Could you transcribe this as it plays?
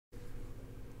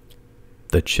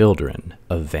The Children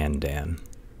of Vandan.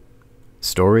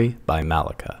 Story by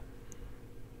Malika.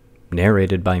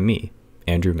 Narrated by me,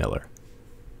 Andrew Miller.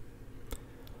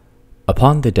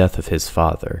 Upon the death of his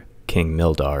father, King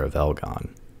Mildar of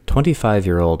Elgon,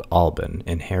 25-year-old Alban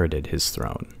inherited his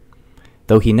throne.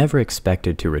 Though he never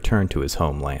expected to return to his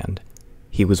homeland,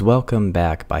 he was welcomed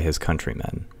back by his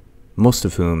countrymen, most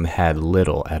of whom had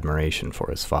little admiration for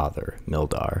his father,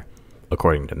 Mildar,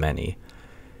 according to many.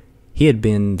 He had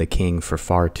been the king for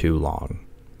far too long,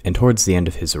 and towards the end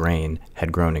of his reign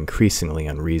had grown increasingly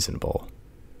unreasonable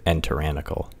and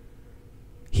tyrannical.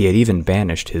 He had even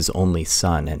banished his only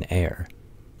son and heir,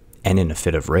 and in a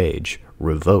fit of rage,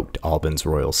 revoked Alban's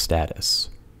royal status.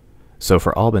 So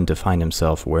for Alban to find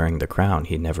himself wearing the crown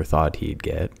he never thought he'd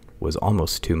get was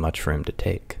almost too much for him to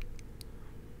take.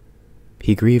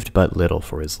 He grieved but little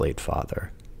for his late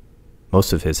father.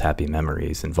 Most of his happy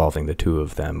memories involving the two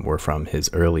of them were from his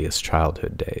earliest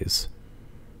childhood days.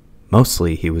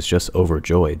 Mostly he was just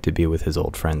overjoyed to be with his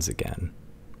old friends again,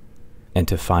 and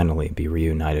to finally be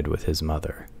reunited with his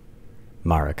mother,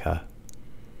 Marika,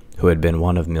 who had been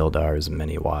one of Mildar's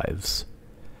many wives.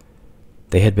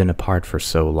 They had been apart for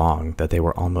so long that they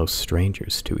were almost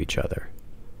strangers to each other.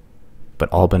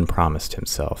 But Alban promised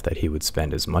himself that he would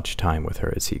spend as much time with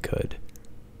her as he could.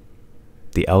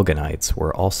 The Elgonites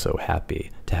were also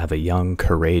happy to have a young,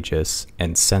 courageous,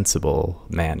 and sensible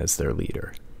man as their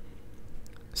leader.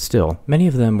 Still, many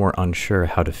of them were unsure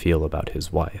how to feel about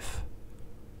his wife,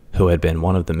 who had been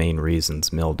one of the main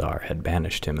reasons Mildar had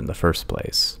banished him in the first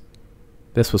place.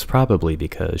 This was probably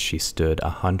because she stood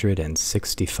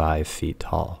 165 feet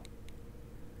tall.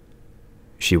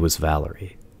 She was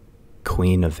Valerie,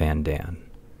 Queen of Vandan,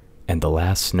 and the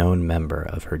last known member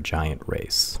of her giant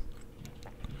race.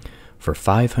 For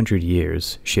 500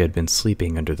 years, she had been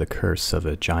sleeping under the curse of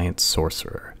a giant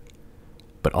sorcerer,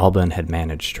 but Alban had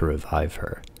managed to revive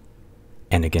her,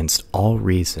 and against all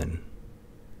reason,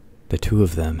 the two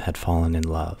of them had fallen in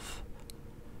love.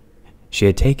 She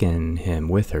had taken him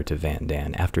with her to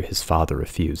Vandan after his father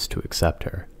refused to accept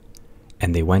her,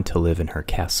 and they went to live in her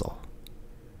castle.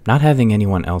 Not having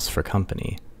anyone else for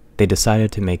company, they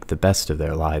decided to make the best of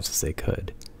their lives as they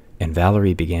could, and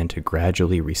Valerie began to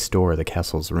gradually restore the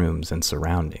castle's rooms and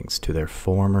surroundings to their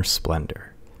former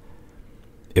splendor.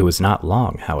 It was not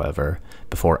long, however,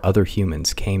 before other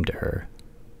humans came to her,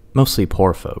 mostly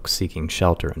poor folk seeking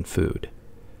shelter and food.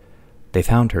 They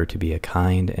found her to be a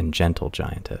kind and gentle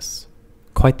giantess,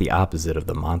 quite the opposite of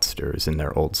the monsters in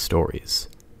their old stories.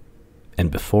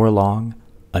 And before long,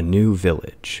 a new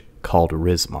village called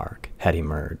Rismark had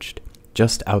emerged,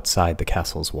 just outside the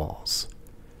castle's walls.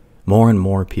 More and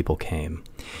more people came,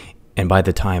 and by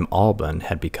the time Alban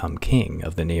had become king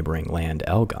of the neighboring land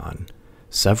Elgon,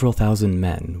 several thousand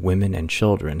men, women, and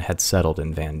children had settled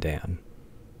in Vandan,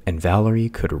 and Valerie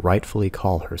could rightfully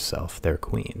call herself their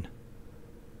queen.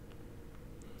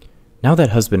 Now that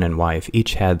husband and wife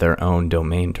each had their own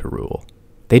domain to rule,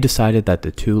 they decided that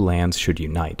the two lands should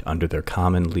unite under their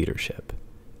common leadership,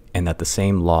 and that the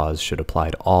same laws should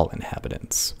apply to all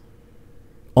inhabitants.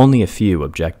 Only a few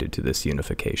objected to this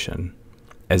unification,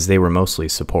 as they were mostly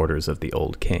supporters of the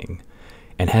old king,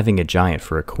 and having a giant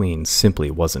for a queen simply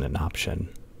wasn't an option.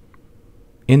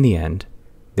 In the end,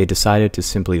 they decided to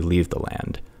simply leave the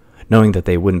land, knowing that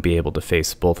they wouldn't be able to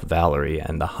face both Valerie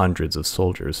and the hundreds of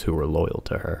soldiers who were loyal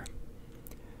to her.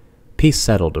 Peace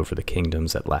settled over the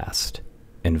kingdoms at last,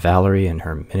 and Valerie and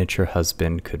her miniature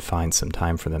husband could find some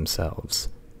time for themselves,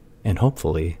 and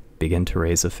hopefully begin to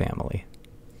raise a family.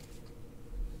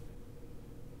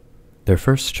 Their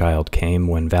first child came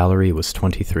when Valerie was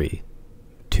 23,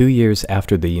 2 years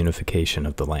after the unification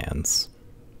of the lands.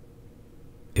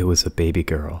 It was a baby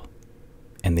girl,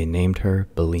 and they named her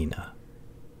Belina.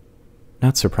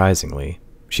 Not surprisingly,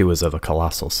 she was of a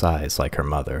colossal size like her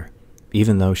mother,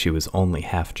 even though she was only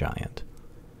half-giant.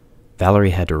 Valerie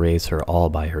had to raise her all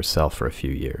by herself for a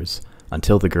few years,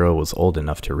 until the girl was old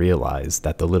enough to realize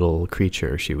that the little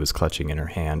creature she was clutching in her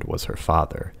hand was her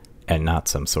father, and not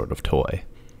some sort of toy.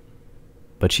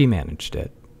 But she managed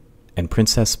it, and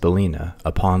Princess Belina,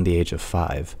 upon the age of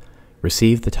 5,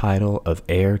 received the title of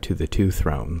heir to the two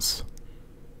thrones.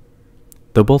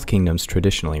 Though both kingdoms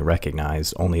traditionally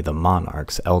recognized only the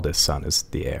monarch's eldest son as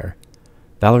the heir,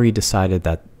 Valerie decided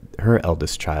that her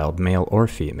eldest child, male or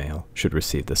female, should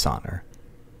receive this honor.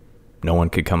 No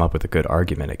one could come up with a good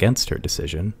argument against her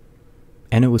decision,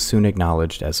 and it was soon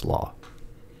acknowledged as law.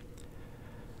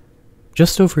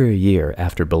 Just over a year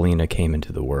after Belina came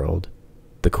into the world,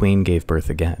 the queen gave birth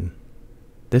again,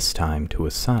 this time to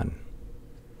a son.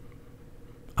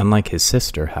 Unlike his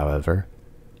sister, however,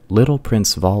 little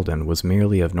Prince Vandan was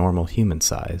merely of normal human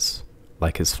size,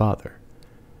 like his father,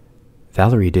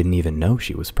 Valerie didn't even know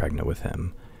she was pregnant with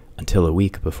him until a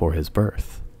week before his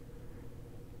birth.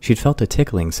 She'd felt a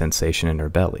tickling sensation in her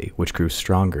belly, which grew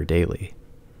stronger daily,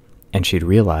 and she'd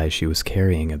realized she was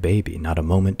carrying a baby not a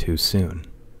moment too soon.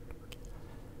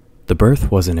 The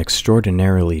birth was an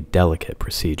extraordinarily delicate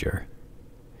procedure,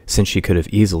 since she could have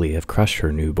easily have crushed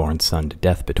her newborn son to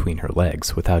death between her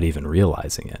legs without even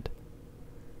realizing it.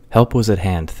 Help was at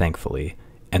hand, thankfully,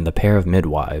 and the pair of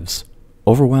midwives,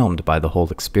 overwhelmed by the whole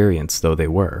experience though they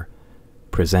were,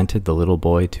 presented the little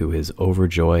boy to his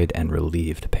overjoyed and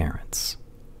relieved parents.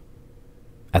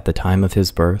 At the time of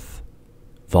his birth,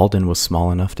 Vandan was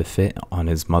small enough to fit on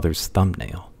his mother's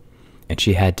thumbnail, and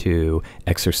she had to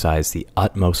exercise the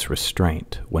utmost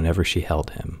restraint whenever she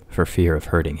held him for fear of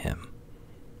hurting him.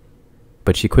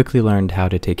 But she quickly learned how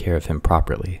to take care of him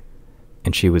properly,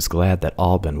 and she was glad that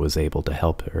Alban was able to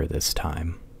help her this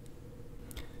time.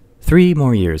 3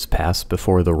 more years passed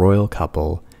before the royal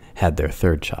couple had their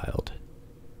third child.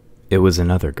 It was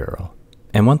another girl,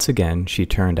 and once again she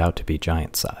turned out to be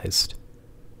giant-sized.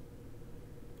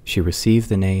 She received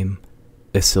the name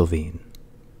Sylvine,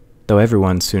 though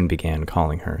everyone soon began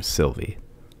calling her Sylvie.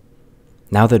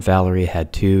 Now that Valerie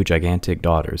had 2 gigantic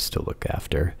daughters to look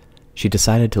after, she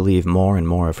decided to leave more and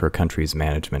more of her country's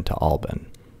management to Alban,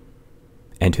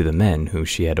 and to the men who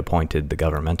she had appointed the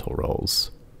governmental roles.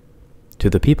 To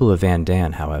the people of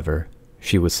Vandan, however,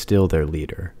 she was still their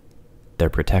leader, their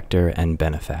protector and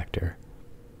benefactor,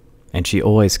 and she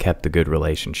always kept the good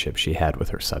relationship she had with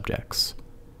her subjects.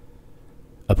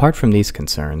 Apart from these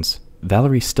concerns,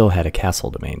 Valerie still had a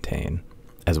castle to maintain,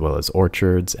 as well as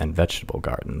orchards and vegetable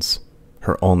gardens,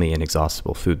 her only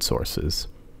inexhaustible food sources,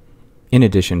 in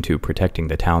addition to protecting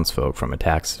the townsfolk from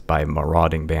attacks by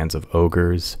marauding bands of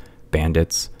ogres,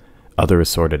 bandits, other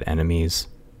assorted enemies,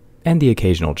 and the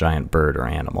occasional giant bird or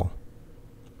animal.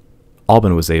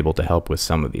 Alban was able to help with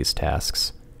some of these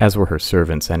tasks, as were her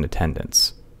servants and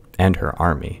attendants, and her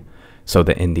army, so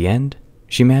that in the end,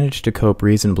 she managed to cope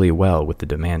reasonably well with the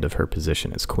demand of her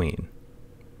position as queen.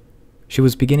 She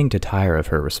was beginning to tire of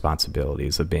her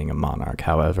responsibilities of being a monarch,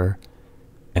 however,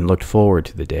 and looked forward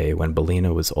to the day when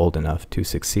Belina was old enough to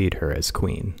succeed her as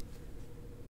queen.